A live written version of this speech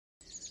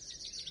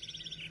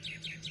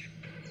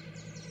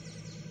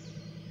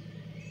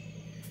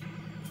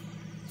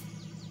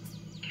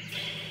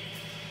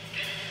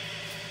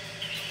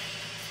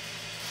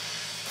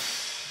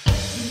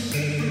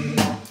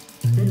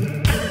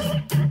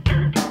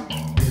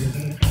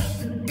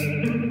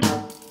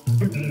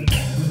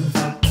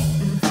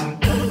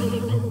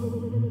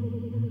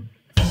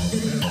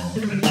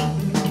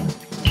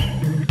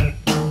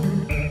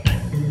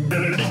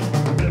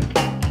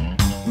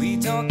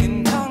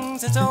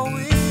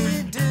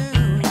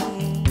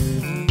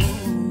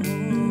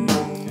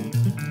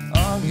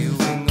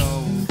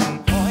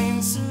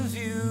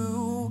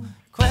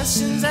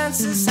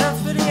answer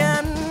suffering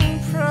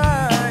and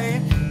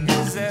pride.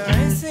 Is there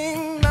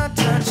anything not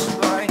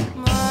touched by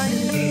mine?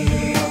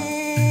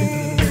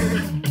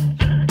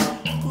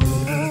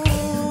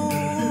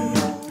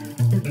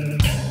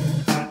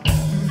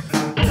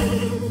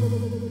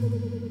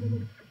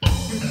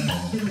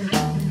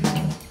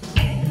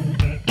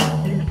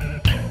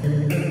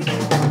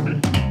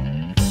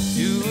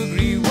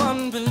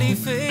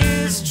 Belief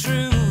is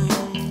true.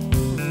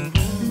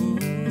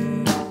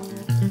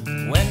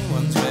 When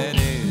one's red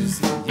is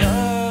the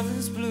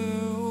other's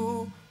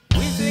blue.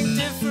 We think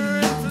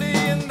differently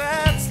and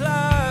that's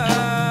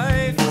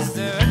life. Is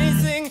there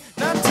anything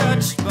not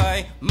touched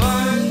by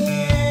money?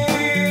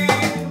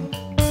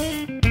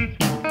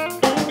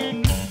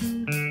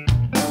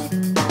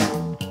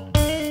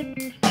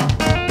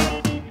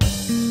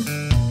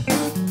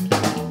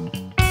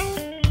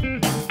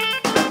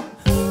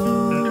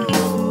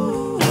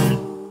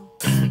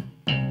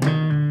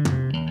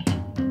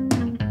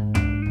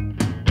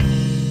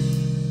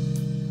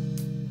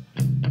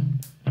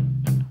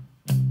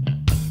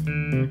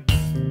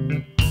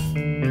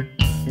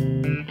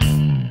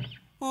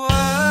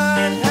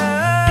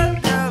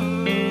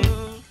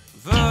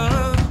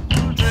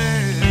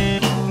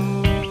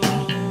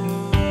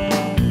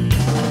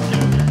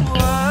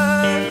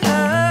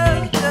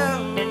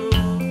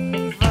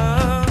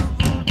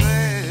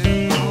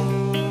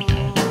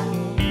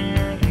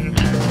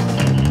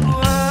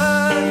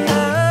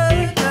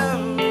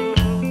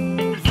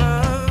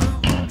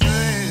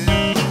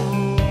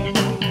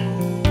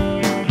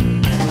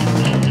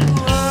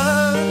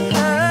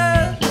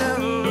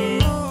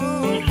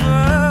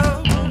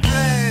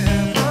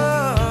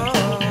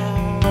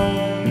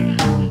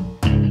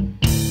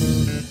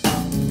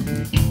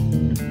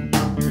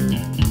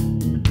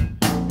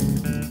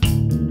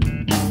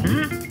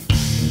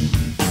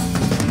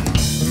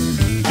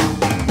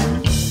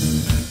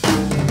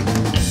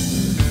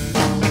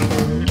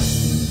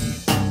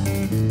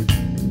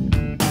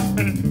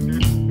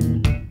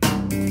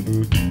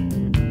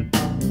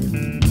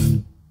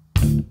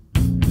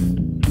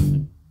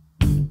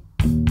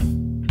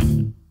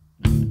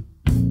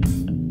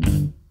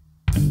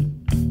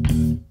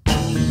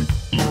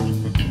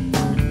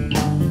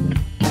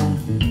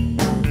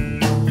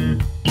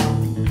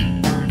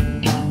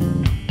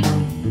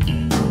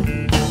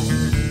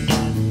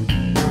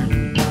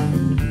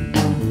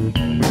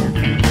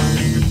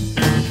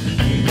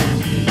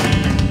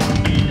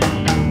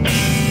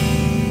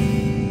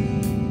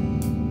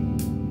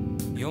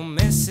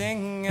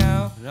 Missing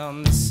out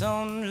on this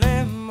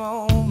only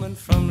moment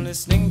from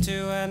listening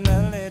to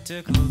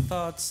analytical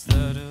thoughts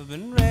that have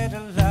been read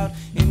aloud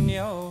in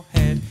your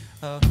head.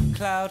 A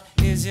cloud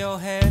is your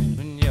head.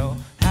 When you're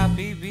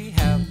happy, be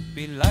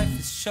happy. Life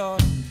is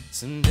short,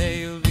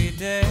 someday you'll be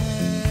dead.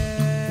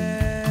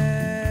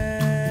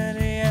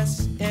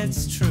 Yes,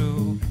 it's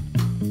true.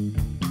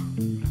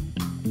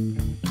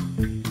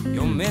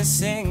 You're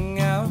missing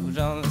out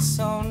on this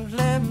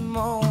only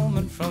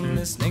moment from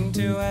listening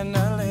to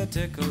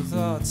analytical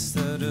thoughts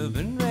that have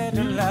been read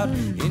aloud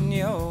in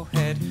your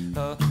head.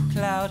 A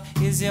cloud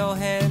is your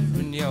head.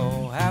 When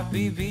you're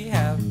happy, be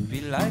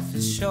happy. Life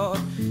is short,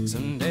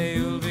 someday